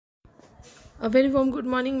A very warm good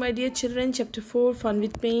morning, my dear children. Chapter 4, Fun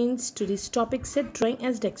with Paints. Today's topic said drawing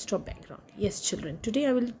as desktop background. Yes, children. Today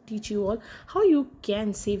I will teach you all how you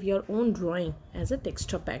can save your own drawing as a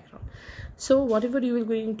desktop background. So whatever you will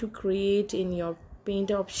going to create in your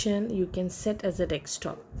paint option, you can set as a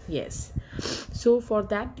desktop. Yes. So for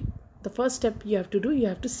that, the first step you have to do, you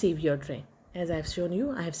have to save your drawing. As I have shown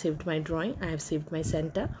you, I have saved my drawing. I have saved my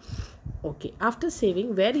center. Okay, after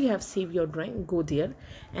saving, where you have saved your drawing, go there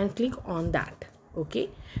and click on that. Okay,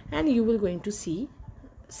 and you will going to see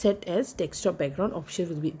set as desktop background option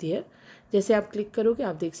will be there. जैसे आप click करोगे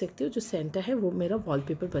आप देख सकते हो जो centre है वो मेरा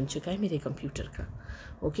वॉलपेपर बन चुका है मेरे कंप्यूटर का.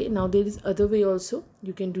 Okay, now there is other way also.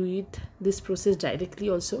 You can do it this process directly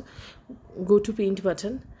also. Go to paint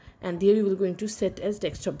button and there you will going to set as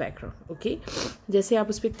desktop background. Okay, जैसे आप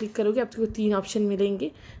उस पर click करोगे आपको तीन option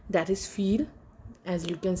मिलेंगे. That is feel. As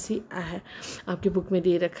you can see आपके book में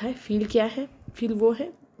दे रखा है. फील क्या है? फील वो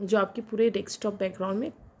है जो आपके पूरे डेस्कटॉप बैकग्राउंड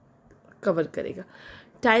में कवर करेगा.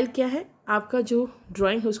 टाइल क्या है? आपका जो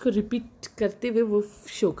ड्राइंग है उसको रिपीट करते हुए वो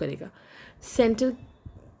शो करेगा. सेंटर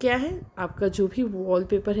क्या है? आपका जो भी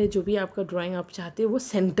वॉलपेपर है, जो भी आपका ड्राइंग आप चाहते हो वो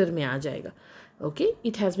सेंटर में आ जाएगा. Okay,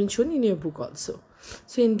 it has been shown in your book also.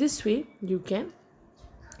 So in this way you can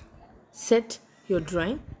set your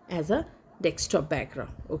drawing as a desktop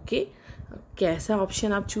background. Okay, कैसा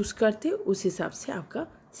ऑप्शन आप चूज़ करते हो उस हिसाब से आपका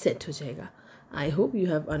सेट हो जाएगा. I hope you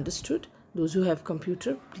have understood. Those who have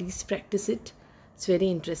computer please practice it. It's very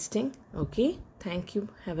interesting. Okay, thank you.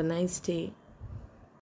 Have a nice day.